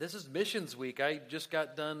This is Missions Week. I just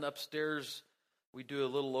got done upstairs. We do a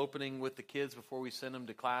little opening with the kids before we send them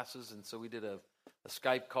to classes, and so we did a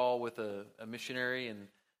Skype call with a missionary, and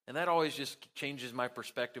that always just changes my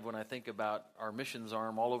perspective when I think about our missions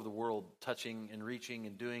arm all over the world, touching and reaching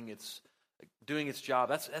and doing its job.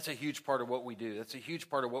 That's a huge part of what we do. That's a huge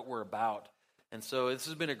part of what we're about. And so this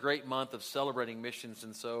has been a great month of celebrating missions,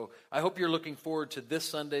 and so I hope you're looking forward to this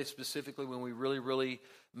Sunday specifically when we really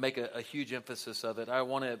make a huge emphasis of it. I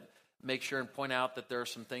want to make sure and point out that there are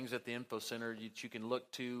some things at the Info Center that you can look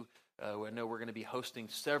to. I know we're going to be hosting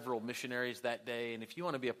several missionaries that day, and if you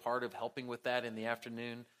want to be a part of helping with that in the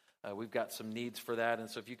afternoon, we've got some needs for that. And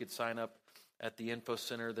so if you could sign up at the Info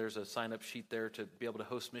Center, there's a sign-up sheet there to be able to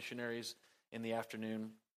host missionaries in the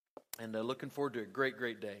afternoon. And looking forward to a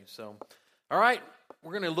great day. So, all right,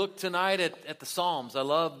 we're going to look tonight at the Psalms. I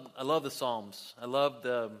love the Psalms. I love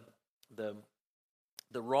the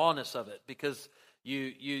rawness of it, because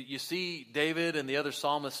you see David and the other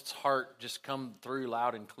psalmists' heart just come through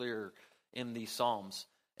loud and clear in these Psalms.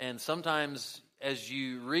 And sometimes as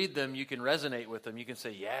you read them, you can resonate with them. You can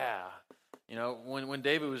say, yeah. You know, when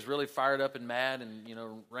David was really fired up and mad and,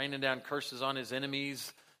 raining down curses on his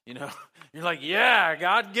enemies, you're like, yeah,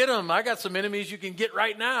 God, get them. I got some enemies you can get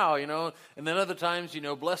right now, And then other times,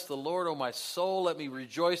 bless the Lord, oh my soul, let me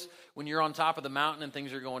rejoice when you're on top of the mountain and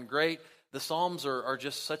things are going great. The Psalms are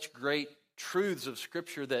just such great truths of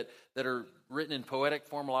Scripture that are written in poetic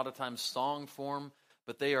form, a lot of times song form,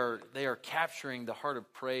 but they are capturing the heart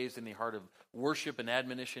of praise and the heart of worship and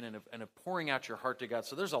admonition and of pouring out your heart to God.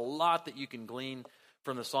 So there's a lot that you can glean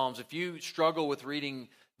from the Psalms. If you struggle with reading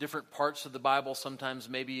different parts of the Bible, sometimes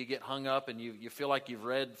maybe you get hung up and you feel like you've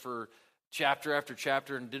read for chapter after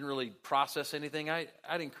chapter and didn't really process anything. I'd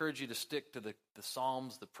encourage you to stick to the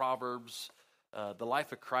Psalms, the Proverbs, the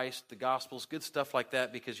life of Christ, the Gospels, good stuff like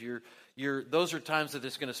that, because those are times that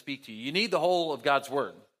it's going to speak to you. You need the whole of God's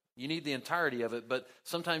Word. You need the entirety of it, but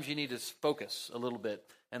sometimes you need to focus a little bit,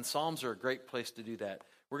 and Psalms are a great place to do that.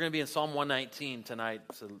 We're going to be in Psalm 119 tonight.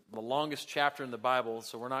 It's the longest chapter in the Bible,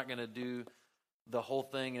 so we're not going to do the whole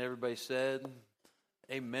thing, and everybody said,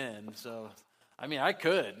 amen. So, I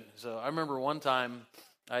could. So I remember one time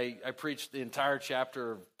I preached the entire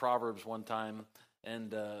chapter of Proverbs one time,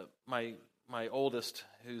 and my oldest,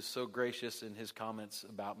 who's so gracious in his comments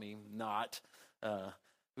about me,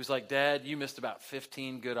 who's like, Dad, you missed about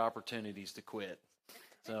 15 good opportunities to quit.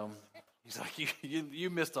 So he's like, you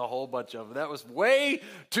missed a whole bunch of them. That was way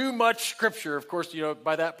too much Scripture. Of course,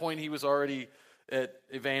 by that point he was already at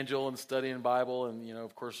Evangel and studying Bible, and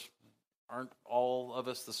of course, aren't all of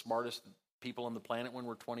us the smartest people on the planet when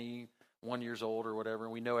we're 21 years old or whatever,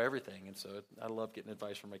 and we know everything. And so I love getting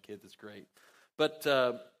advice from my kids. It's great. But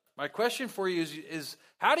my question for you is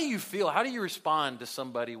how do you feel? How do you respond to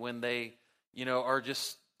somebody when they, are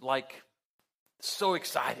just like so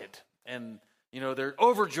excited and, they're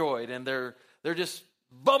overjoyed and they're just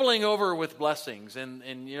bubbling over with blessings. And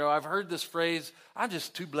I've heard this phrase, I'm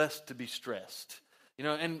just too blessed to be stressed.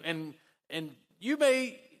 And you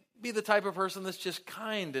may be the type of person that's just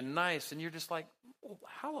kind and nice, and you're just like, oh,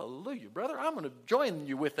 hallelujah, brother, I'm going to join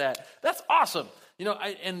you with that. That's awesome.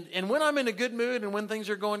 And when I'm in a good mood and when things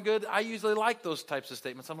are going good, I usually like those types of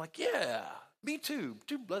statements. I'm like, yeah, me too.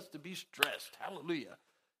 Too blessed to be stressed. Hallelujah.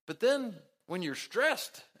 But then when you're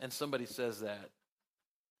stressed and somebody says that,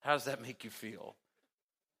 how does that make you feel?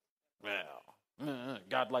 Well,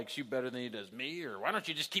 God likes you better than he does me, or why don't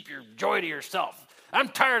you just keep your joy to yourself? I'm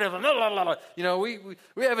tired of it.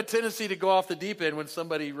 We have a tendency to go off the deep end when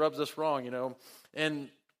somebody rubs us wrong, And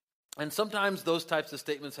sometimes those types of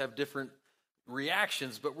statements have different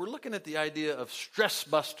reactions, but we're looking at the idea of stress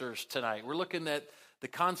busters tonight. We're looking at the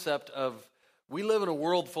concept of we live in a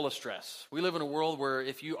world full of stress. We live in a world where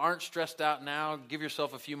if you aren't stressed out now, give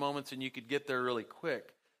yourself a few moments and you could get there really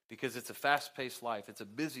quick, because it's a fast-paced life. It's a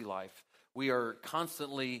busy life. We are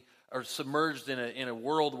constantly submerged in a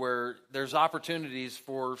world where there's opportunities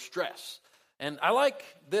for stress. And I like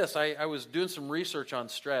this. I was doing some research on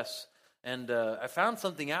stress, and I found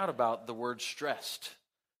something out about the word stressed.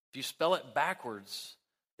 If you spell it backwards,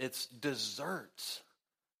 it's desserts.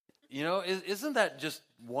 Isn't that just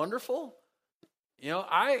wonderful?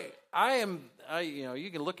 I am,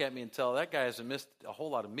 you can look at me and tell that guy hasn't missed a whole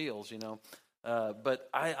lot of meals, but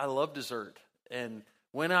I love dessert. And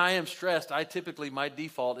when I am stressed, my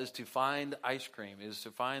default is to find ice cream, is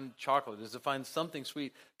to find chocolate, is to find something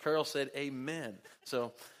sweet. Carol said, amen.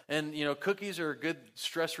 So, and, cookies are a good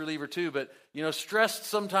stress reliever too, but, stress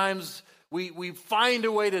sometimes we find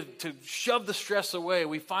a way to shove the stress away.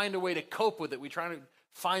 We find a way to cope with it. We try to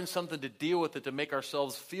find something to deal with it to make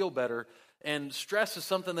ourselves feel better. And stress is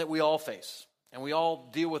something that we all face. And we all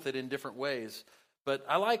deal with it in different ways. But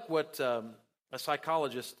I like what a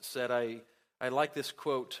psychologist said. I like this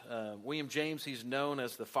quote. William James, he's known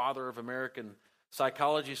as the father of American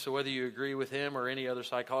psychology, so whether you agree with him or any other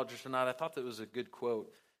psychologist or not, I thought that was a good quote.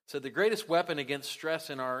 It said, the greatest weapon against stress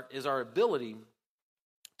is our ability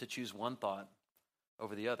to choose one thought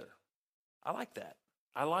over the other. I like that.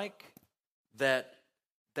 I like that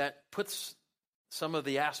puts some of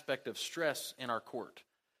the aspect of stress in our court.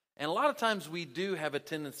 And a lot of times we do have a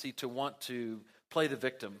tendency to want to play the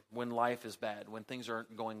victim when life is bad, when things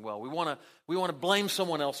aren't going well. We want to blame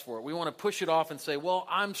someone else for it. We want to push it off and say, well,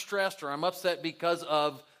 I'm stressed or I'm upset because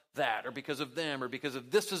of that or because of them or because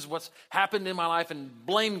of this is what's happened in my life, and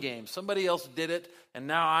blame game. Somebody else did it and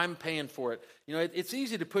now I'm paying for it. You know, it's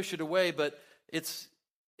easy to push it away, but it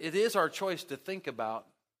is our choice to think about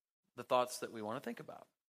the thoughts that we want to think about.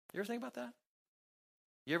 You ever think about that?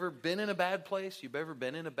 You ever been in a bad place? You've ever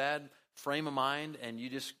been in a bad frame of mind and you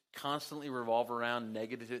just constantly revolve around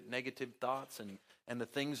negative thoughts and the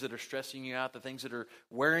things that are stressing you out, the things that are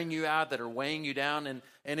wearing you out, that are weighing you down.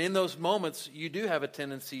 And in those moments, you do have a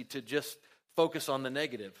tendency to just focus on the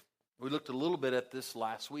negative. We looked a little bit at this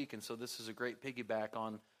last week, and so this is a great piggyback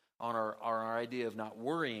on our idea of not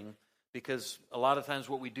worrying, because a lot of times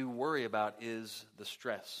what we do worry about is the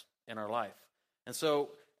stress in our life. And so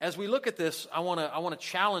as we look at this, I want to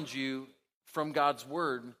challenge you from God's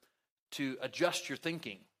word to adjust your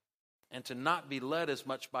thinking and to not be led as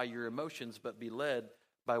much by your emotions, but be led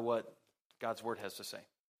by what God's word has to say.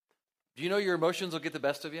 Do you know your emotions will get the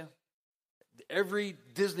best of you? Every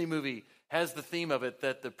Disney movie has the theme of it,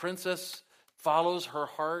 that the princess follows her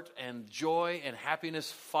heart and joy and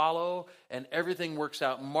happiness follow, and everything works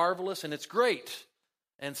out marvelous, and it's great.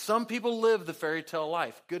 And some people live the fairy tale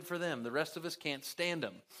life. Good for them. The rest of us can't stand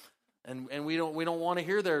them. And we don't want to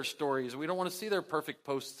hear their stories. We don't want to see their perfect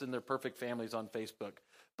posts and their perfect families on Facebook.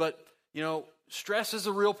 But, you know, stress is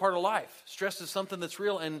a real part of life. Stress is something that's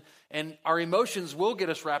real, and our emotions will get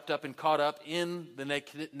us wrapped up and caught up in the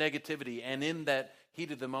negativity and in that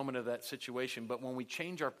heat of the moment of that situation. But when we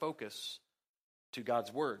change our focus to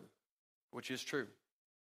God's word, which is true,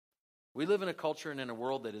 we live in a culture and in a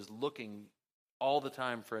world that is looking all the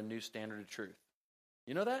time for a new standard of truth.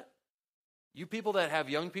 You know that? You people that have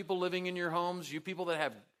young people living in your homes, you people that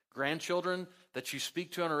have grandchildren that you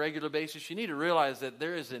speak to on a regular basis, you need to realize that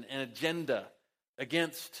there is an agenda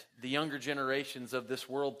against the younger generations of this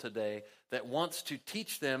world today that wants to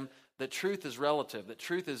teach them that truth is relative, that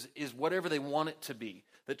truth is whatever they want it to be,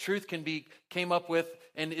 that truth came up with,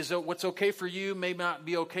 and is what's okay for you may not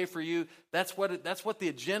be okay for you. That's what the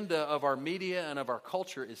agenda of our media and of our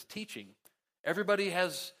culture is teaching. Everybody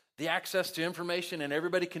has the access to information, and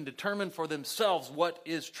everybody can determine for themselves what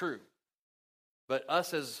is true. But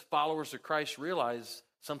us as followers of Christ realize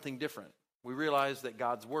something different. We realize that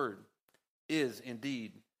God's word is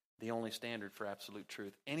indeed the only standard for absolute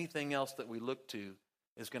truth. Anything else that we look to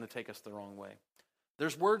is going to take us the wrong way.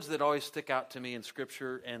 There's words that always stick out to me in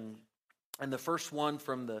Scripture, and the first one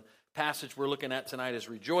from the passage we're looking at tonight is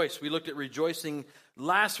rejoice. We looked at rejoicing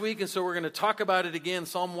last week, and so we're going to talk about it again.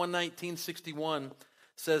 Psalm 119:61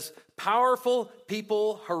 says, powerful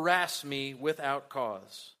people harass me without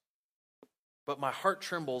cause, but my heart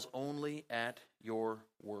trembles only at your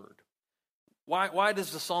word. Why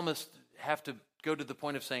does the psalmist have to go to the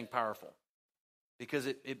point of saying powerful? Because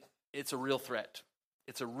it's a real threat.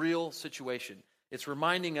 It's a real situation. It's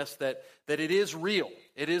reminding us that it is real.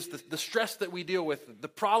 It is the stress that we deal with, the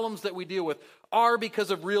problems that we deal with are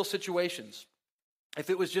because of real situations.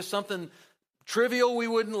 If it was just something trivial, we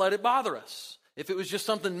wouldn't let it bother us. If it was just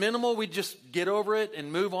something minimal, we'd just get over it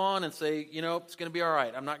and move on and say, you know, it's going to be all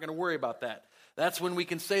right. I'm not going to worry about that. That's when we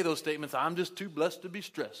can say those statements, I'm just too blessed to be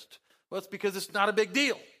stressed. Well, it's because it's not a big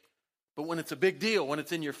deal. But when it's a big deal, when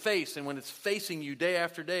it's in your face and when it's facing you day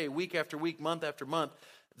after day, week after week, month after month,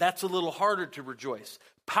 that's a little harder to rejoice.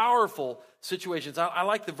 Powerful situations. I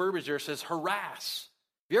like the verbiage there. It says harass.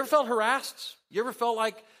 You ever felt harassed? You ever felt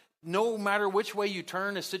like no matter which way you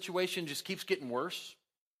turn, a situation just keeps getting worse?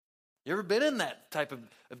 You ever been in that type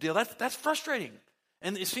of deal? That's frustrating.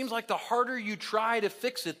 And it seems like the harder you try to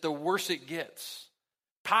fix it, the worse it gets.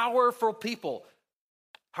 Powerful people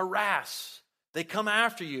harass. They come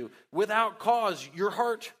after you without cause. Your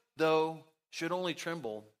heart, though, should only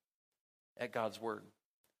tremble at God's word.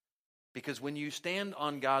 Because when you stand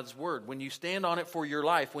on God's word, when you stand on it for your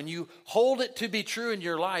life, when you hold it to be true in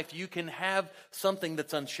your life, you can have something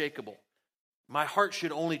that's unshakable. My heart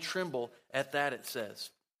should only tremble at that, it says.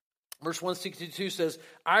 Verse 162 says,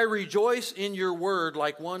 I rejoice in your word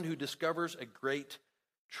like one who discovers a great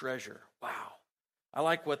treasure. Wow. I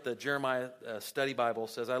like what the Jeremiah Study Bible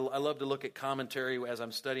says. I love to look at commentary as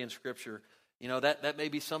I'm studying Scripture. You know, that may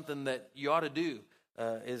be something that you ought to do,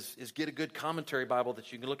 is get a good commentary Bible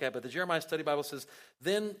that you can look at. But the Jeremiah Study Bible says,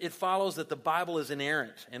 then it follows that the Bible is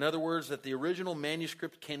inerrant. In other words, that the original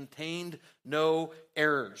manuscript contained no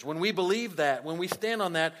errors. When we believe that, when we stand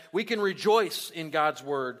on that, we can rejoice in God's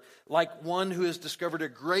Word like one who has discovered a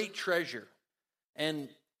great treasure. And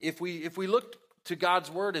if we look to God's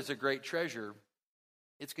Word as a great treasure,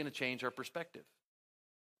 it's going to change our perspective.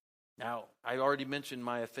 Now, I already mentioned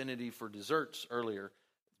my affinity for desserts earlier.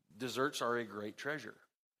 Desserts are a great treasure,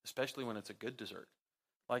 especially when it's a good dessert.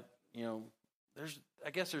 Like, you know,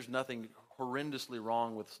 I guess there's nothing horrendously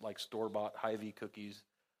wrong with like store-bought Hy-Vee cookies.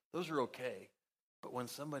 Those are okay. But when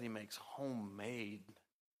somebody makes homemade,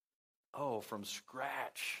 from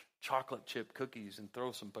scratch, chocolate chip cookies and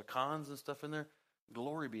throw some pecans and stuff in there,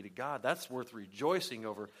 glory be to God. That's worth rejoicing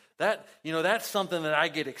over. That, you know, that's something that I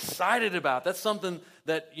get excited about. That's something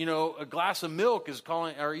that, you know, a glass of milk is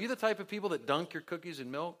calling. Are you the type of people that dunk your cookies in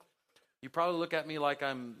milk? You probably look at me like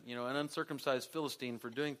I'm, you know, an uncircumcised Philistine for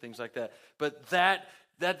doing things like that. But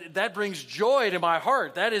that brings joy to my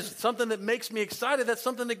heart. That is something that makes me excited. That's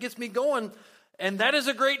something that gets me going. And that is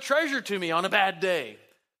a great treasure to me on a bad day.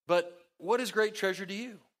 But what is great treasure to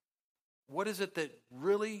you? What is it that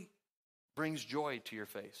really brings joy to your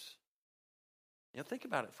face? You know, think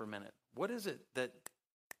about it for a minute. What is it that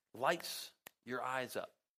lights your eyes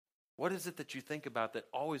up? What is it that you think about that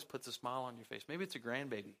always puts a smile on your face? Maybe it's a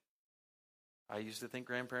grandbaby. I used to think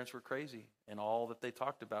grandparents were crazy, and all that they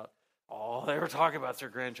talked about, all they were talking about is their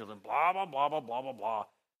grandchildren, blah, blah, blah, blah, blah, blah, blah.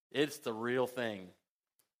 It's the real thing.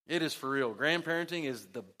 It is for real. Grandparenting is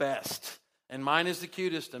the best, and mine is the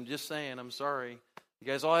cutest. I'm just saying, I'm sorry. You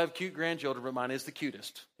guys all have cute grandchildren, but mine is the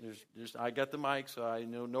cutest. I got the mic, so I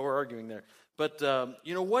know we're arguing there. But,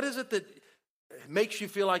 you know, what is it that makes you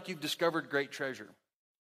feel like you've discovered great treasure?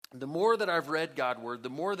 The more that I've read God's Word, the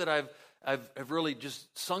more that I've really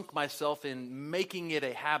just sunk myself in making it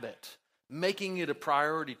a habit, making it a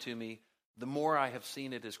priority to me, the more I have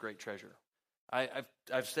seen it as great treasure.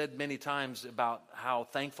 I've said many times about how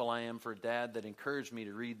thankful I am for a dad that encouraged me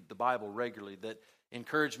to read the Bible regularly, that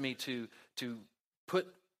encouraged me to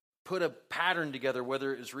put a pattern together,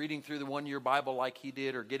 whether it was reading through the one-year Bible like he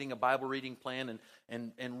did or getting a Bible reading plan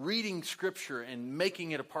and reading Scripture and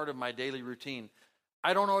making it a part of my daily routine.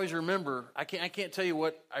 I don't always remember. I can't tell you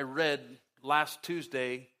what I read last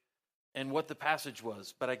Tuesday and what the passage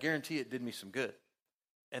was, but I guarantee it did me some good.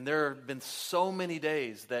 And there have been so many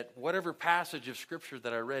days that whatever passage of Scripture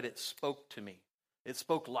that I read, it spoke to me. It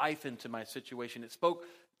spoke life into my situation. It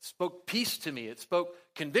spoke peace to me. It spoke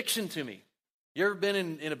conviction to me. You ever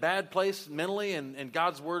been in a bad place mentally and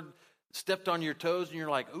God's Word stepped on your toes and you're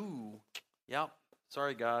like, ooh, yeah,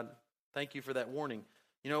 sorry, God. Thank you for that warning.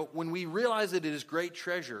 You know, when we realize that it is great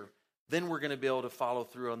treasure, then we're going to be able to follow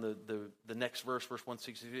through on the next verse, verse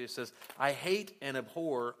 163. It says, I hate and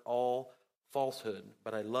abhor all falsehood,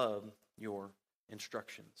 but I love your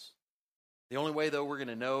instructions. The only way, though, we're going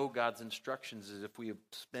to know God's instructions is if we have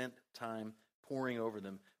spent time poring over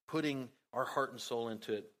them, putting our heart and soul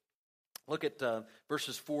into it. Look at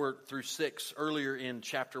verses 4 through 6. Earlier in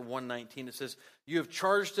chapter 119, it says, you have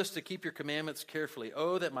charged us to keep your commandments carefully.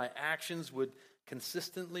 Oh, that my actions would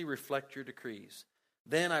consistently reflect your decrees.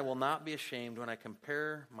 Then I will not be ashamed when I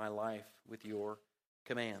compare my life with your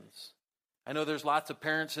commands. I know there's lots of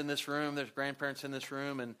parents in this room, there's grandparents in this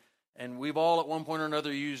room, and we've all at one point or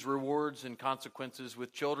another used rewards and consequences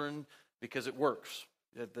with children because it works.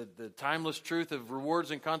 The timeless truth of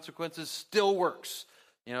rewards and consequences still works.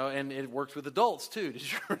 You know, and it works with adults too.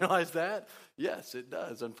 Did you realize that? Yes, it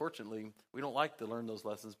does. Unfortunately, we don't like to learn those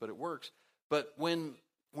lessons, but it works. But when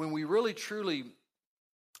we really truly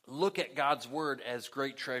look at God's Word as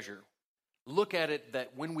great treasure, look at it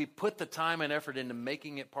that when we put the time and effort into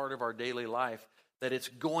making it part of our daily life, that it's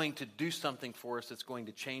going to do something for us. It's going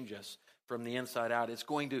to change us from the inside out. It's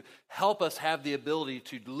going to help us have the ability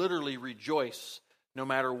to literally rejoice no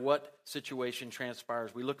matter what situation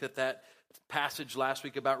transpires. We looked at that passage last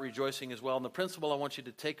week about rejoicing as well. And the principle I want you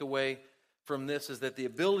to take away from this is that the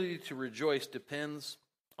ability to rejoice depends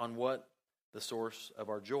on what the source of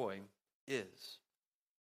our joy is.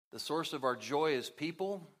 The source of our joy is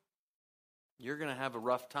people. You're going to have a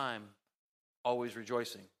rough time always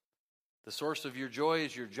rejoicing. The source of your joy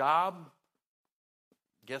is your job.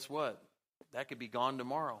 Guess what? That could be gone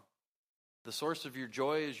tomorrow. The source of your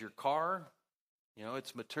joy is your car. You know,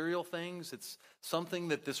 it's material things. It's something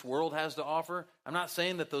that this world has to offer. I'm not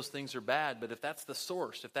saying that those things are bad, but if that's the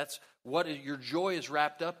source, if that's what your joy is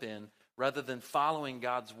wrapped up in, rather than following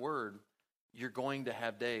God's Word, you're going to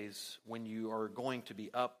have days when you are going to be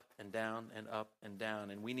up and down and up and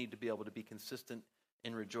down, and we need to be able to be consistent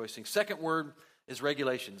in rejoicing. Second word is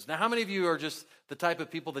regulations. Now, how many of you are just the type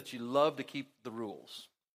of people that you love to keep the rules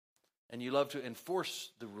and you love to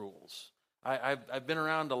enforce the rules? I've been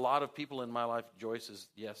around a lot of people in my life. Joyce is,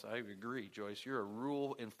 yes, I agree, Joyce. You're a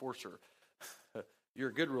rule enforcer. You're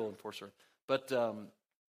a good rule enforcer. But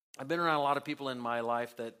I've been around a lot of people in my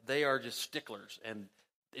life that they are just sticklers, and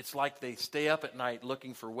it's like they stay up at night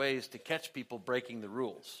looking for ways to catch people breaking the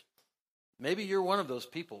rules. Maybe you're one of those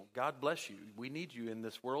people. God bless you. We need you in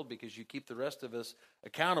this world because you keep the rest of us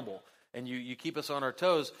accountable and you keep us on our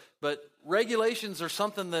toes. But regulations are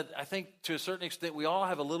something that I think to a certain extent we all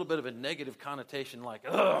have a little bit of a negative connotation, like,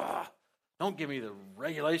 ugh, don't give me the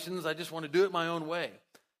regulations. I just want to do it my own way.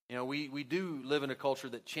 You know, we do live in a culture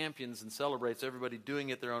that champions and celebrates everybody doing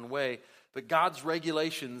it their own way. But God's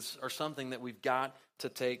regulations are something that we've got to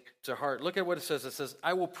take to heart. Look at what it says. It says,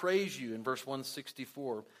 I will praise you in verse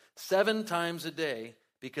 164, 7 times a day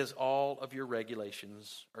because all of your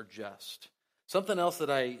regulations are just. Something else that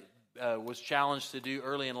I was challenged to do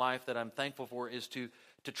early in life that I'm thankful for is to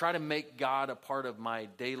try to make God a part of my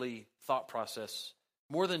daily thought process.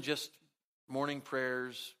 More than just morning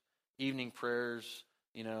prayers, evening prayers.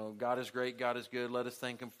 You know, God is great, God is good. Let us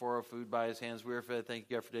thank him for our food by his hands. We are fed. Thank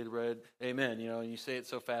you, God, for daily bread. Amen. You know, and you say it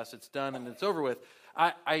so fast, it's done and it's over with.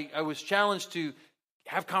 I was challenged to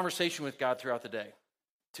have conversation with God throughout the day.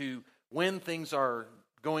 To, when things are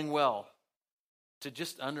going well, to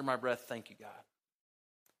just under my breath, thank you, God.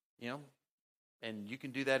 You know, and you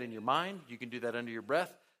can do that in your mind. You can do that under your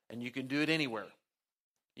breath, and you can do it anywhere.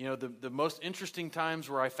 You know, the most interesting times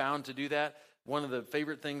where I found to do that, one of the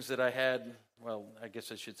favorite things that I had, well, I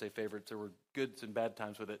guess I should say favorites. There were good and bad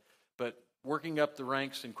times with it. But working up the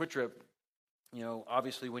ranks in Quick Trip, you know,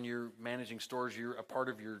 obviously when you're managing stores, a part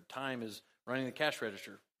of your time is running the cash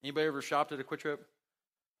register. Anybody ever shopped at a Quick Trip?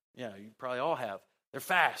 Yeah, you probably all have. They're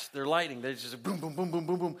fast. They're lightning. They just boom, boom, boom, boom,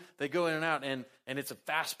 boom, boom. They go in and out, and it's a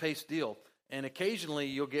fast-paced deal. And occasionally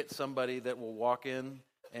you'll get somebody that will walk in,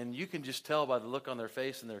 and you can just tell by the look on their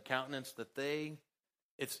face and their countenance that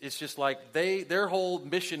it's just like their whole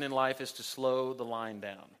mission in life is to slow the line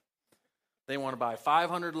down. They want to buy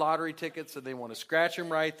 500 lottery tickets, and they want to scratch them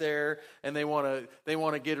right there, and they want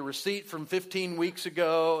to get a receipt from 15 weeks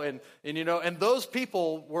ago, and you know, and those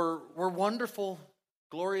people were wonderful,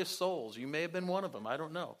 glorious souls. You may have been one of them. I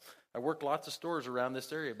don't know. I worked lots of stores around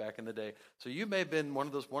this area back in the day. So you may have been one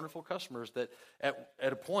of those wonderful customers that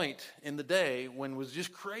at a point in the day when it was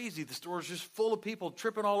just crazy, the store was just full of people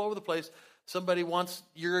tripping all over the place, somebody wants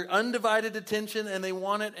your undivided attention, and they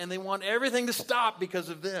want it, and they want everything to stop because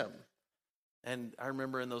of them. And I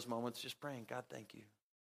remember in those moments just praying, God, thank you.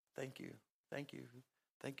 Thank you. Thank you.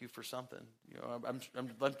 Thank you for something. You know,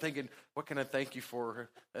 I'm thinking, what can I thank you for?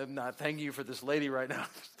 I'm not thanking you for this lady right now.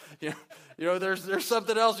 you know, there's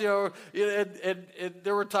something else. You know, and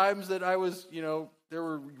there were times that I was, you know, there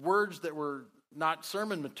were words that were not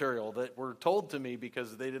sermon material that were told to me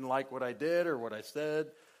because they didn't like what I did or what I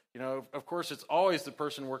said. You know, of course, it's always the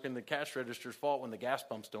person working the cash register's fault when the gas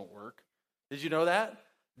pumps don't work. Did you know that?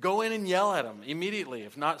 Go in and yell at him immediately,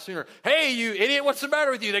 if not sooner. Hey, you idiot, what's the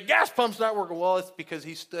matter with you? The gas pump's not working. Well, it's because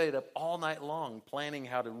he stayed up all night long planning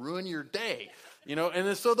how to ruin your day. You know,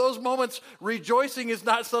 and so those moments, rejoicing is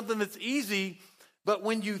not something that's easy, but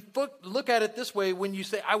when you look at it this way, when you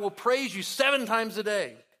say, I will praise you 7 times a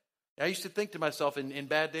day. I used to think to myself in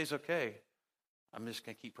bad days, okay, I'm just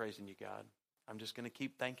going to keep praising you, God. I'm just going to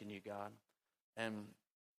keep thanking you, God. And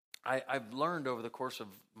I've learned over the course of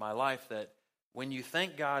my life that when you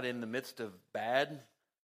thank God in the midst of bad,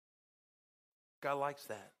 God likes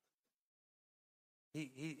that.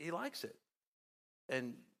 He likes it.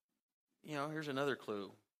 And, you know, here's another clue.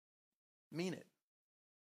 Mean it.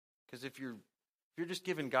 Because if you're just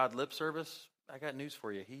giving God lip service, I got news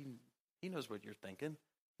for you. He knows what you're thinking.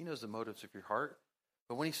 He knows the motives of your heart.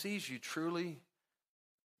 But when he sees you truly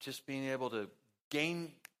just being able to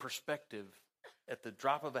gain perspective at the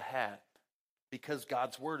drop of a hat, because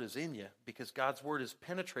God's word is in you, because God's word has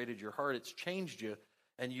penetrated your heart, it's changed you,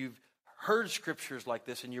 and you've heard scriptures like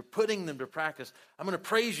this, and you're putting them to practice. I'm going to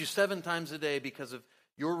praise you 7 times a day because of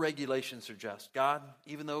your regulations are just. God,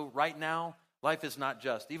 even though right now life is not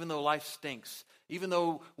just, even though life stinks, even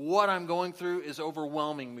though what I'm going through is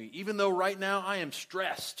overwhelming me, even though right now I am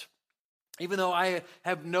stressed, even though I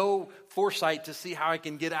have no foresight to see how I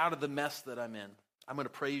can get out of the mess that I'm in, I'm going to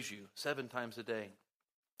praise you 7 times a day.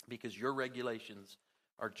 Because your regulations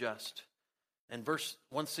are just. And verse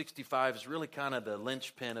 165 is really kind of the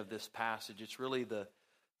linchpin of this passage. It's really the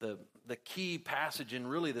key passage in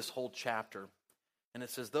really this whole chapter. And it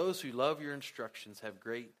says, those who love your instructions have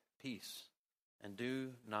great peace and do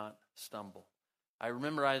not stumble. I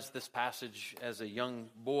memorized this passage as a young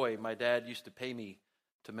boy. My dad used to pay me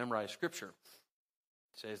to memorize Scripture.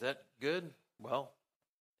 Say, is that good? Well,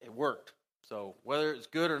 it worked. So whether it's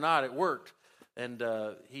good or not, it worked. And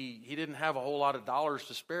he didn't have a whole lot of dollars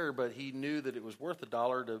to spare, but he knew that it was worth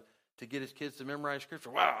 $1 to get his kids to memorize Scripture.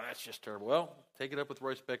 Wow, that's just terrible. Well, take it up with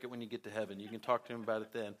Royce Beckett when you get to heaven. You can talk to him about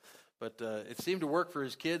it then. But it seemed to work for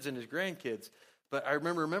his kids and his grandkids. But I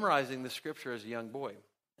remember memorizing the Scripture as a young boy.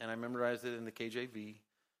 And I memorized it in the KJV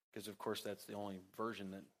because, of course, that's the only version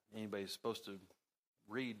that anybody's supposed to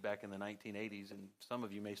read back in the 1980s. And some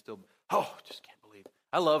of you may still, just can't believe it.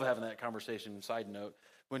 I love having that conversation. Side note,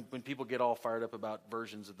 when people get all fired up about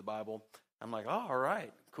versions of the Bible, I'm like, all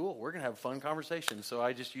right, cool. We're going to have a fun conversation. So I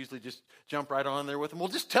usually just jump right on there with them. Well,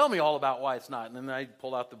 just tell me all about why it's not. And then I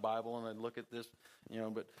pull out the Bible and I look at this,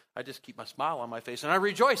 but I just keep my smile on my face. And I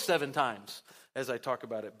rejoice 7 times as I talk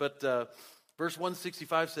about it. But verse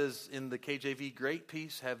 165 says in the KJV, great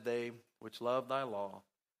peace have they which love thy law,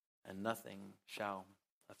 and nothing shall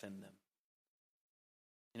offend them.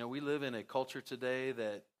 We live in a culture today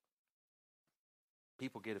that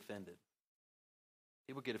people get offended.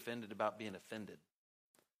 People get offended about being offended.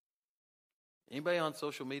 Anybody on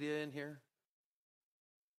social media in here?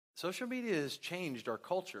 Social media has changed our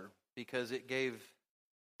culture because it gave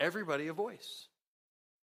everybody a voice.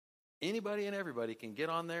 Anybody and everybody can get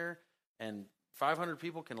on there, and 500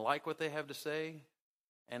 people can like what they have to say.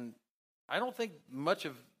 And I don't think much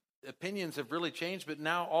of opinions have really changed, but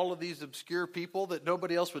now all of these obscure people that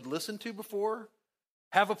nobody else would listen to before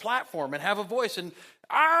have a platform and have a voice. And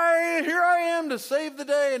here I am to save the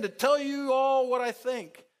day and to tell you all what I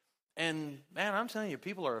think. And man, I'm telling you,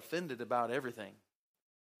 people are offended about everything.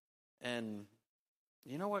 And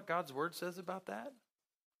you know what God's word says about that?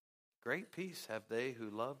 Great peace have they who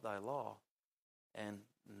love thy law, and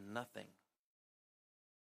nothing.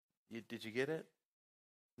 Did you get it?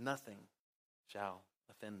 Nothing shall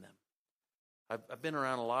offend them. I've been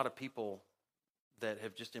around a lot of people that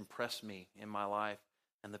have just impressed me in my life.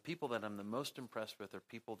 And the people that I'm the most impressed with are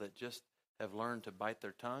people that just have learned to bite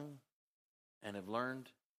their tongue and have learned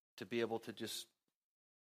to be able to just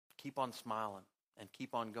keep on smiling and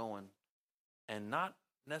keep on going and not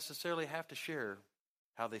necessarily have to share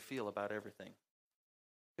how they feel about everything.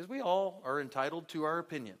 Because we all are entitled to our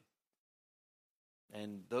opinion.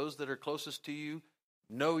 And those that are closest to you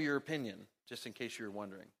know your opinion, just in case you're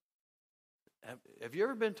wondering. Have you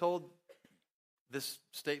ever been told this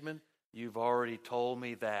statement? You've already told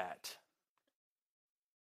me that.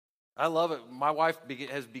 I love it. My wife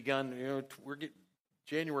has begun,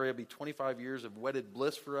 January will be 25 years of wedded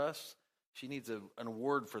bliss for us. She needs an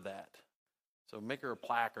award for that. So make her a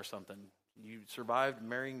plaque or something. You survived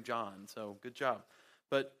marrying John, so good job.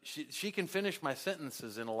 But she can finish my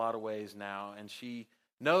sentences in a lot of ways now, and she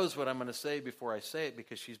knows what I'm going to say before I say it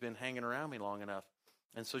because she's been hanging around me long enough.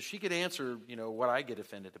 And so she could answer, what I get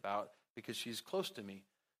offended about because she's close to me.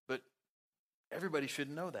 But everybody should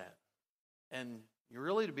know that. And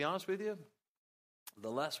really, to be honest with you,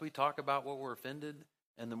 the less we talk about what we're offended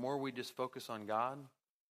and the more we just focus on God,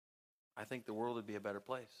 I think the world would be a better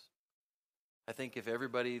place. I think if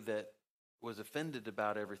everybody that was offended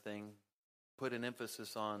about everything put an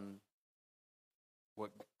emphasis on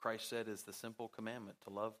what Christ said is the simple commandment,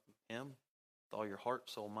 to love Him with all your heart,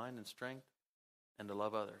 soul, mind, and strength, and to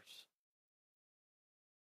love others.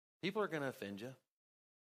 People are going to offend you,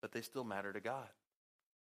 but they still matter to God.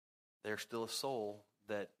 They're still a soul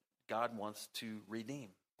that God wants to redeem.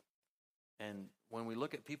 And when we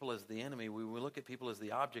look at people as the enemy, we look at people as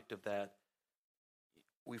the object of that,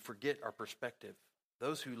 we forget our perspective.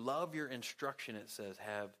 Those who love your instruction, it says,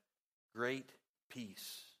 have great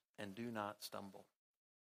peace and do not stumble.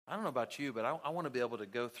 I don't know about you, but I want to be able to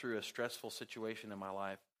go through a stressful situation in my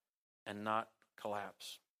life and not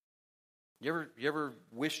collapse. You ever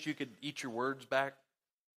wished you could eat your words back?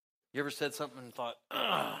 You ever said something and thought,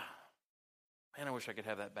 man, I wish I could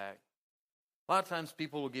have that back. A lot of times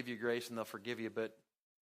people will give you grace and they'll forgive you, but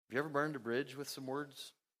have you ever burned a bridge with some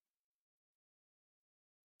words?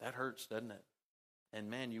 That hurts, doesn't it? And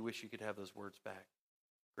man, you wish you could have those words back.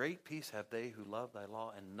 Great peace have they who love thy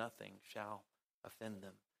law, and nothing shall offend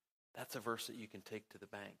them. That's a verse that you can take to the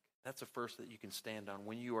bank. That's a verse that you can stand on.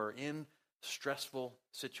 When you are in stressful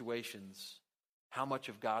situations, how much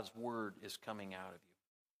of God's word is coming out of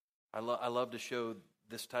you? I love to show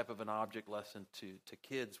this type of an object lesson to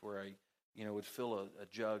kids where I would fill a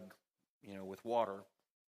jug with water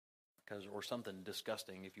or something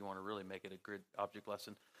disgusting if you want to really make it a good object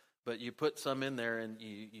lesson. But you put some in there and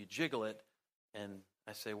you jiggle it, and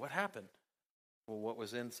I say, what happened? Well, what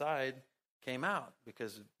was inside came out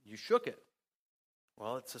because you shook it.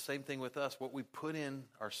 Well, it's the same thing with us. What we put in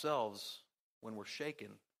ourselves when we're shaken,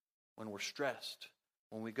 when we're stressed,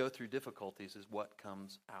 when we go through difficulties is what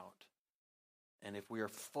comes out. And if we are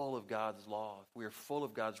full of God's law, if we are full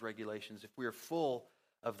of God's regulations, if we are full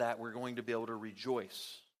of that, we're going to be able to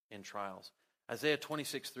rejoice in trials. Isaiah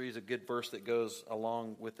 26:3 is a good verse that goes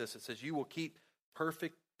along with this. It says, "You will keep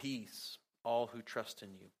perfect peace all who trust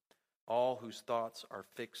in you, all whose thoughts are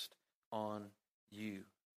fixed on you."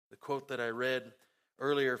 The quote that I read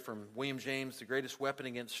earlier from William James, "The greatest weapon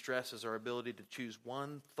against stress is our ability to choose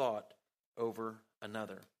one thought over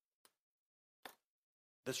another."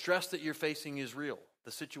 The stress that you're facing is real.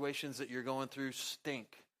 The situations that you're going through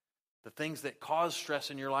stink. The things that cause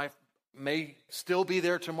stress in your life may still be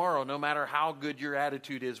there tomorrow, no matter how good your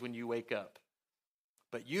attitude is when you wake up.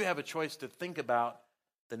 But you have a choice to think about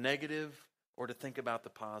the negative or to think about the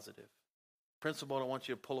positive. The principle I want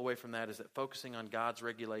you to pull away from that is that focusing on God's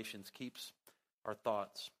regulations keeps our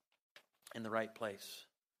thoughts in the right place.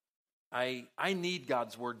 I need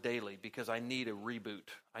God's word daily because I need a reboot.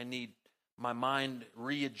 I need my mind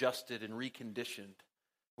readjusted and reconditioned.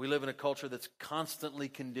 We live in a culture that's constantly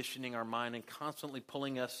conditioning our mind and constantly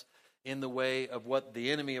pulling us in the way of what the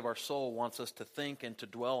enemy of our soul wants us to think and to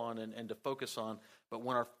dwell on and to focus on. But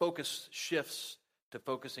when our focus shifts to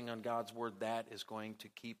focusing on God's word, that is going to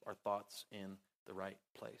keep our thoughts in the right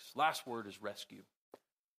place. Last word is rescue.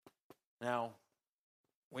 Now,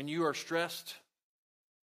 when you are stressed,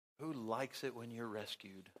 who likes it when you're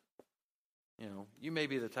rescued? You know, you may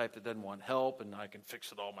be the type that doesn't want help and I can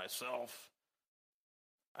fix it all myself.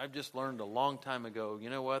 I've just learned a long time ago, you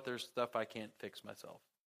know what? There's stuff I can't fix myself.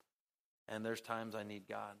 And there's times I need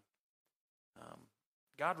God.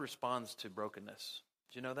 God responds to brokenness.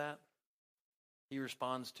 Do you know that? He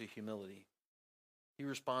responds to humility. He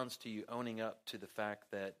responds to you owning up to the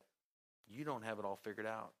fact that you don't have it all figured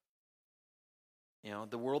out. You know,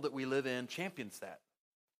 the world that we live in champions that.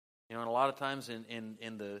 You know, and a lot of times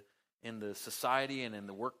in the society and in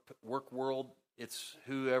the work world, it's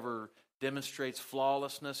whoever demonstrates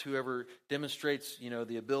flawlessness, whoever demonstrates,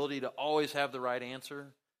 the ability to always have the right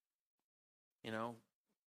answer.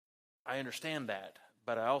 I understand that,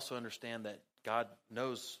 but I also understand that God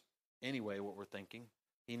knows anyway what we're thinking.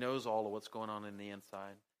 He knows all of what's going on in the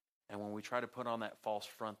inside. And when we try to put on that false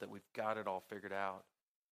front that we've got it all figured out,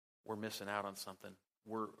 we're missing out on something.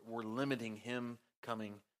 We're limiting Him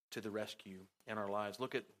coming to the rescue in our lives.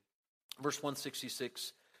 Look at verse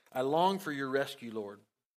 166. I long for your rescue, Lord,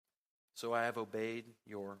 so I have obeyed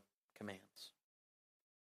your commands.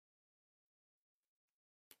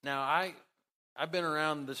 Now, I've been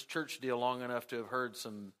around this church deal long enough to have heard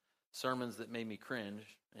some sermons that made me cringe,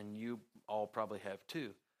 and you all probably have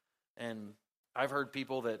too. And I've heard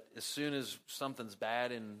people that as soon as something's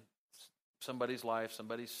bad in somebody's life,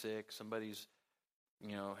 somebody's sick, somebody's,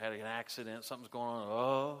 had an accident, something's going on,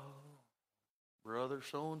 oh, brother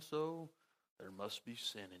so-and-so, there must be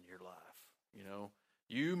sin in your life.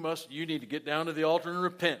 You need to get down to the altar and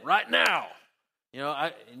repent right now.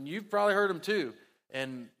 And you've probably heard them too.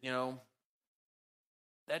 And,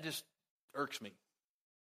 that just irks me.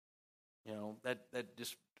 That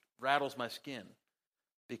just rattles my skin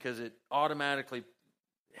because it automatically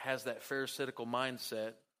has that pharisaical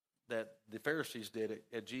mindset that the Pharisees did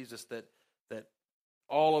at Jesus, that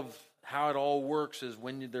all of how it all works is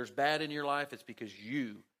when there's bad in your life, it's because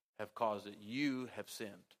you have caused it. You have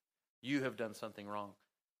sinned. You have done something wrong.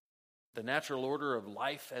 The natural order of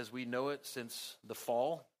life as we know it since the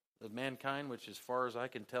fall of mankind, which as far as I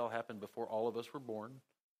can tell happened before all of us were born.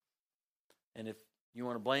 And if you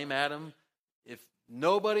want to blame Adam, if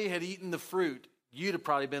nobody had eaten the fruit, you'd have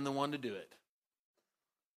probably been the one to do it.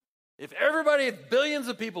 If billions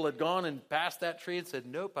of people had gone and passed that tree and said,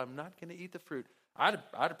 nope, I'm not going to eat the fruit, I'd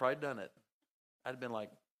have probably done it. I'd have been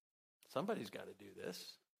like, somebody's got to do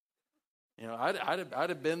this. I'd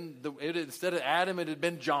have been, instead of Adam, it had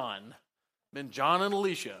been John. Been John and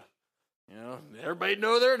Alicia. Everybody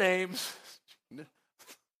know their names.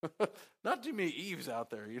 Not too many Eves out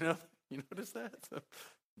there, You notice that? So,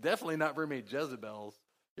 definitely not very many Jezebels.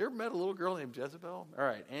 You ever met a little girl named Jezebel? All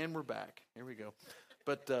right, and we're back. Here we go.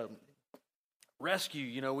 But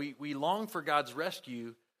rescue, we long for God's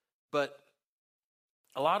rescue, but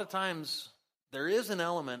a lot of times there is an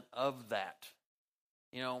element of that.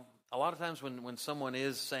 A lot of times when someone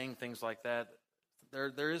is saying things like that,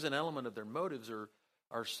 there is an element of their motives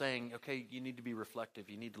are saying, okay, you need to be reflective.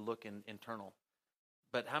 You need to look internal.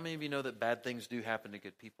 But how many of you know that bad things do happen to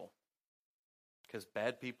good people? Because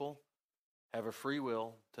bad people have a free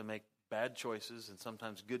will to make bad choices, and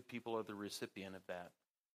sometimes good people are the recipient of that.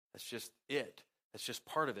 That's just it. That's just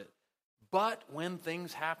part of it. But when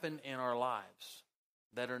things happen in our lives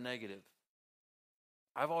that are negative,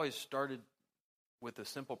 I've always started with a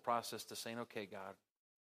simple process to saying, okay, God,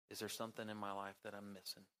 is there something in my life that I'm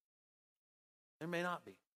missing? There may not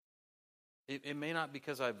be. It may not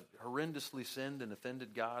because I've horrendously sinned and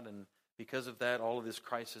offended God, and because of that, all of this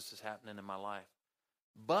crisis is happening in my life.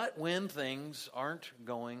 But when things aren't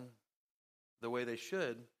going the way they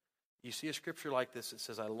should, you see a scripture like this that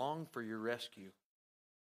says, I long for your rescue,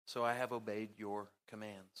 so I have obeyed your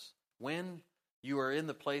commands. When you are in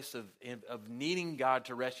the place of needing God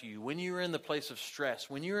to rescue you, when you are in the place of stress,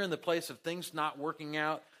 when you are in the place of things not working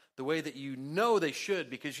out the way that you know they should,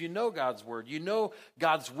 because you know God's word, you know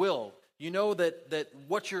God's will, you know that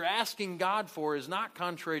what you're asking God for is not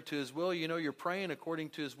contrary to his will. You know you're praying according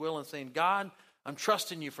to his will and saying, God, I'm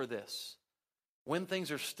trusting you for this. When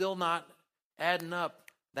things are still not adding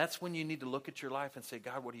up, that's when you need to look at your life and say,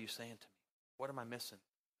 God, what are you saying to me? What am I missing?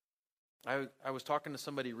 I was talking to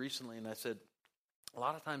somebody recently and I said, a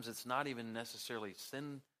lot of times it's not even necessarily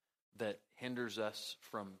sin that hinders us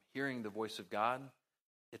from hearing the voice of God.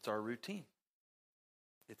 It's our routine.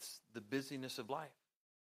 It's the busyness of life.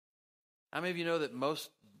 How many of you know that most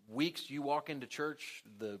weeks you walk into church,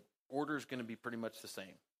 the order is going to be pretty much the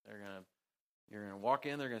same? You're going to walk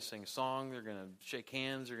in, they're going to sing a song, they're going to shake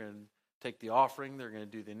hands, they're going to take the offering, they're going to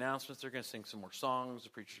do the announcements, they're going to sing some more songs, the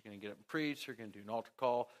preacher's going to get up and preach, they're going to do an altar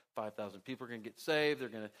call, 5,000 people are going to get saved, they're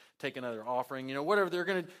going to take another offering, whatever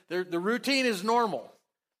the routine is normal.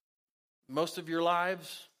 Most of your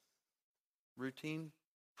lives, routine,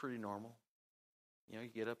 pretty normal. You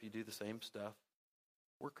get up, you do the same stuff.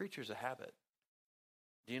 We're creatures of habit.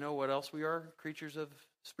 Do you know what else we are? Creatures of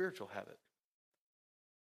spiritual habit.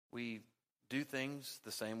 We do things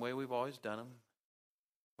the same way we've always done them.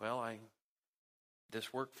 Well,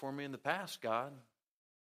 this worked for me in the past, God,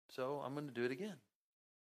 so I'm going to do it again.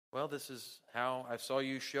 Well, this is how I saw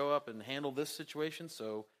you show up and handle this situation,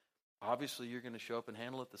 so obviously you're going to show up and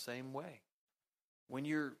handle it the same way. When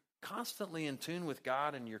you're constantly in tune with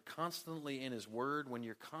God and you're constantly in his word, when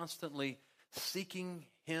you're constantly seeking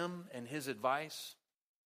him and his advice,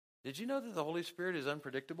 did you know that the Holy Spirit is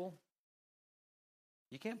unpredictable?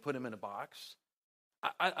 You can't put him in a box.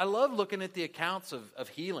 I love looking at the accounts of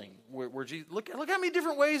healing where Jesus, look how many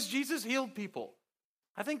different ways Jesus healed people.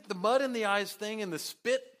 I think the mud in the eyes thing and the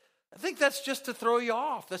spit, I think that's just to throw you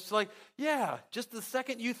off. That's like, yeah, just the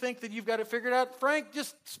second you think that you've got it figured out, Frank,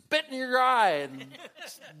 just spit in your eye and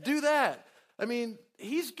do that. I mean,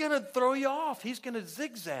 he's going to throw you off. He's going to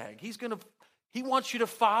zigzag. He wants you to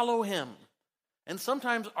follow him. And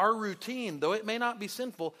sometimes our routine, though it may not be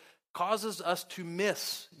sinful, causes us to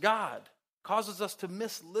miss God, causes us to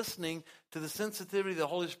miss listening to the sensitivity of the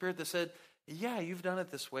Holy Spirit that said, yeah, you've done it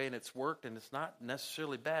this way and it's worked and it's not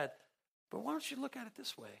necessarily bad, but why don't you look at it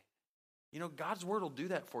this way? God's word will do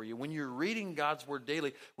that for you. When you're reading God's word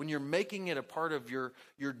daily, when you're making it a part of your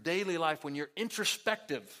daily life, when you're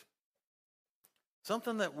introspective,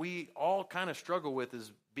 something that we all kind of struggle with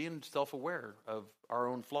is being self-aware of our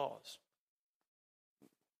own flaws.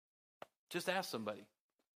 Just ask somebody.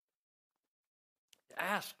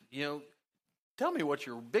 Ask, tell me what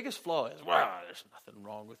your biggest flaw is. Well, there's nothing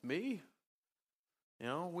wrong with me.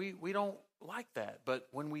 We don't like that. But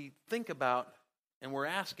when we think about and we're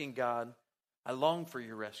asking God, I long for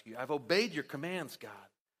your rescue. I've obeyed your commands, God.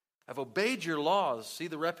 I've obeyed your laws. See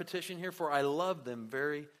the repetition here? For I love them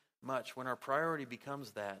very much. When our priority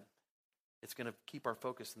becomes that, it's going to keep our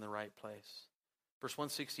focus in the right place. Verse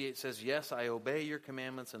 168 says, yes, I obey your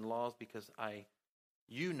commandments and laws because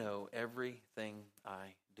you know everything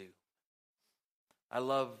I do. I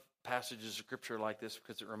love passages of scripture like this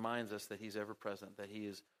because it reminds us that he's ever present, that he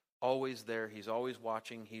is always there, he's always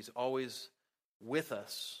watching, he's always with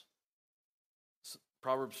us.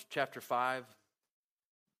 Proverbs chapter 5,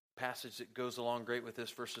 passage that goes along great with this,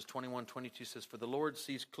 verses 21, 22 says, for the Lord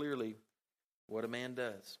sees clearly what a man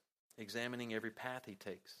does, examining every path he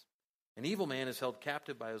takes. An evil man is held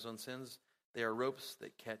captive by his own sins. They are ropes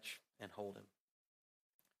that catch and hold him.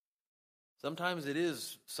 Sometimes it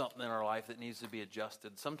is something in our life that needs to be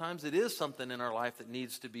adjusted. Sometimes it is something in our life that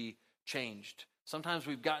needs to be changed. Sometimes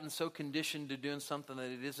we've gotten so conditioned to doing something that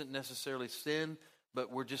it isn't necessarily sin,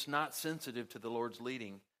 but we're just not sensitive to the Lord's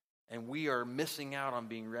leading. And we are missing out on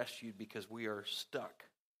being rescued because we are stuck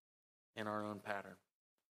in our own pattern.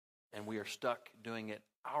 And we are stuck doing it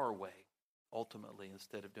our way, ultimately,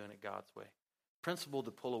 instead of doing it God's way. Principle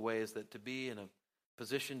to pull away is that to be in a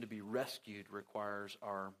position to be rescued requires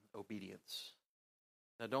our obedience.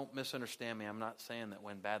 Now, don't misunderstand me. I'm not saying that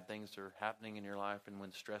when bad things are happening in your life and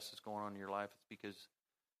when stress is going on in your life, it's because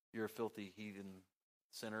you're a filthy heathen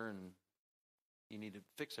sinner and you need to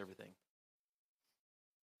fix everything.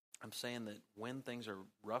 I'm saying that when things are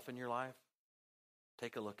rough in your life,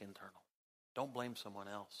 take a look internal. Don't blame someone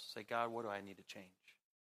else. Say, God, what do I need to change?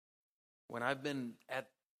 When I've been at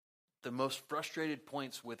the most frustrated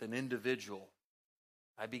points with an individual,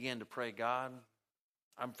 I began to pray, God,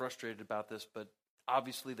 I'm frustrated about this, but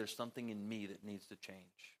obviously there's something in me that needs to change.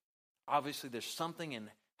 Obviously there's something in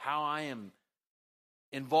how I am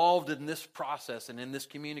involved in this process and in this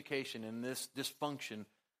communication and this dysfunction.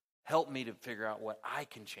 Help me to figure out what I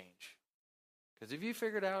can change. Because have you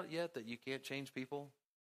figured out yet that you can't change people?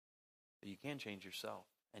 But you can change yourself,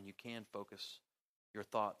 and you can focus your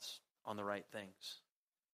thoughts on the right things.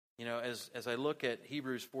 You know, as I look at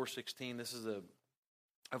Hebrews 4:16, this is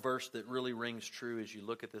a verse that really rings true as you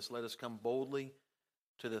look at this. Let us come boldly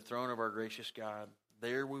to the throne of our gracious God.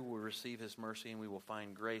 There we will receive his mercy, and we will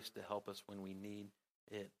find grace to help us when we need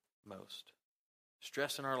it most.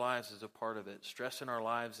 Stress in our lives is a part of it. Stress in our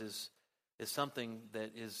lives is something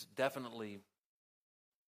that is definitely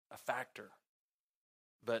a factor.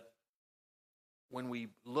 But when we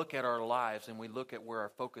look at our lives and we look at where our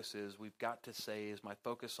focus is, we've got to say, is my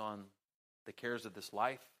focus on the cares of this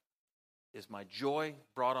life? Is my joy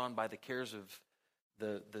brought on by the cares of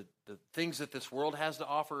the things that this world has to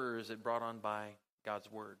offer, or is it brought on by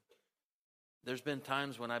God's word? There's been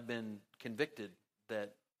times when I've been convicted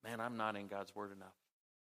that, man, I'm not in God's word enough.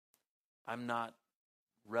 I'm not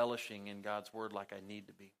relishing in God's word like I need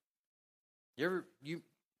to be.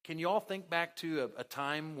 Can you all think back to a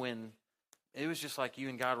time when it was just like you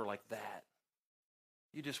and God were like that?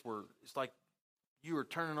 It's like you were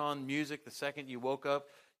turning on music the second you woke up.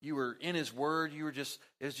 You were in his word. It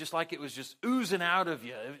was just like it was just oozing out of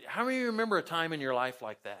you. How many of you remember a time in your life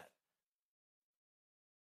like that?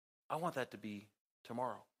 I want that to be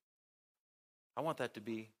tomorrow. I want that to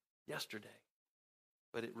be yesterday.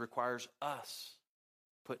 But it requires us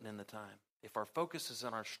putting in the time. If our focus is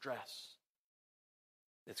on our stress,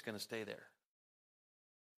 it's going to stay there.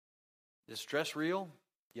 Is stress real?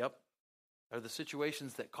 Yep. Are the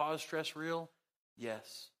situations that cause stress real?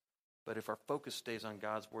 Yes. But if our focus stays on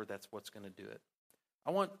God's word, that's what's going to do it.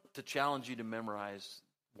 I want to challenge you to memorize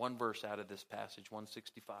one verse out of this passage,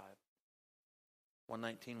 165.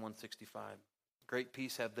 119, 165. Great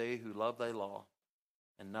peace have they who love thy law,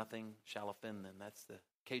 and nothing shall offend them. That's the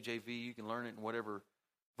KJV. You can learn it in whatever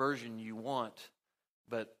version you want.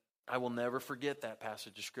 But I will never forget that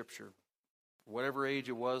passage of Scripture. Whatever age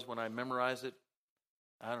it was when I memorized it,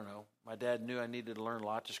 I don't know. My dad knew I needed to learn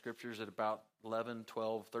lots of Scriptures at about 11,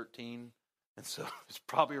 12, 13. And so it's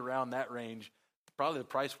probably around that range. Probably the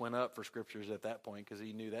price went up for Scriptures at that point because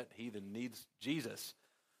he knew that heathen needs Jesus.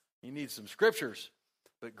 He needs some Scriptures.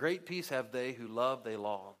 But great peace have they who love thy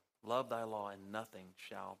law. Love thy law, and nothing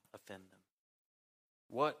shall offend them.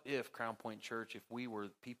 What if, Crown Point Church, if we were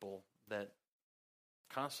people that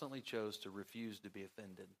constantly chose to refuse to be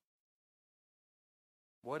offended?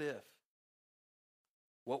 What if?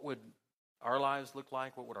 What would our lives look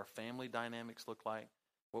like? What would our family dynamics look like?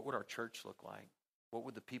 What would our church look like? What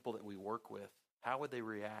would the people that we work with, how would they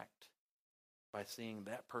react by seeing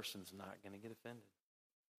that person's not going to get offended?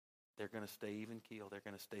 They're going to stay even keel. They're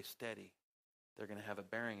going to stay steady. They're going to have a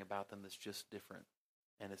bearing about them that's just different.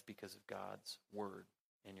 And it's because of God's word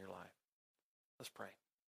in your life. Let's pray.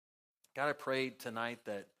 God, I pray tonight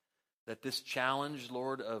that this challenge,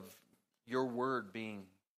 Lord, of your word being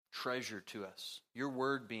treasure to us, your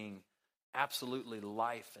word being absolutely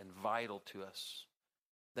life and vital to us,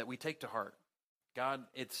 that we take to heart. God,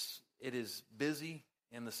 it is busy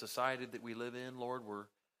in the society that we live in, Lord.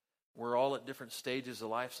 We're all at different stages of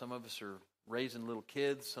life. Some of us are raising little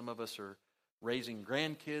kids. Some of us are raising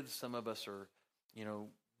grandkids. Some of us are,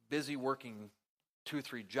 busy working 2 or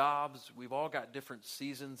 3 jobs. We've all got different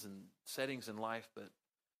seasons and settings in life, but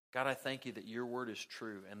God, I thank you that your word is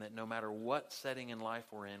true and that no matter what setting in life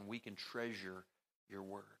we're in, we can treasure your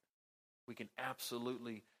word. We can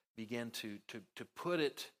absolutely begin to put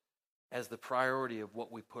it as the priority of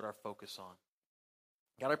what we put our focus on.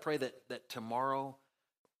 God, I pray that tomorrow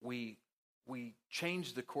we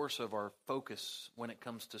change the course of our focus when it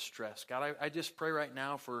comes to stress. God, I just pray right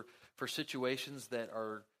now for situations that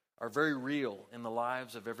are very real in the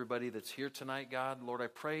lives of everybody that's here tonight, God. Lord, I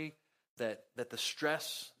pray that the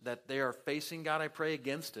stress that they are facing, God, I pray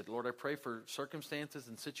against it. Lord, I pray for circumstances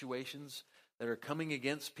and situations that are coming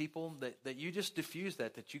against people, that you just diffuse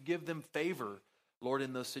that you give them favor, Lord,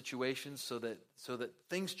 in those situations so that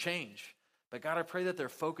things change. But God, I pray that their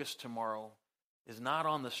focus tomorrow is not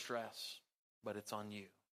on the stress, but it's on you.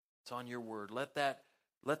 It's on your word. Let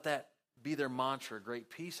that be their mantra.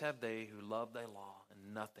 Great peace have they who love thy law,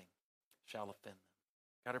 and nothing shall offend them.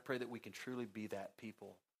 God, I pray that we can truly be that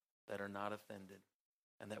people that are not offended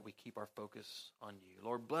and that we keep our focus on you.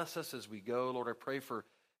 Lord, bless us as we go. Lord, I pray for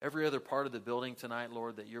every other part of the building tonight,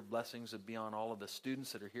 Lord, that your blessings would be on all of the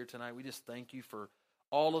students that are here tonight. We just thank you for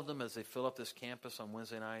all of them as they fill up this campus on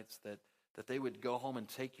Wednesday nights, that they would go home and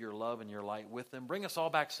take your love and your light with them. Bring us all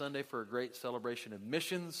back Sunday for a great celebration of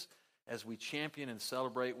missions as we champion and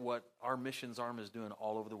celebrate what our missions arm is doing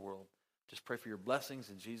all over the world. Just pray for your blessings.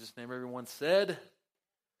 In Jesus' name, everyone said,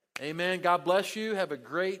 amen. God bless you. Have a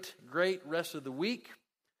great, great rest of the week.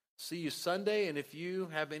 See you Sunday. And if you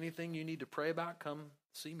have anything you need to pray about, come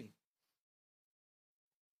see me.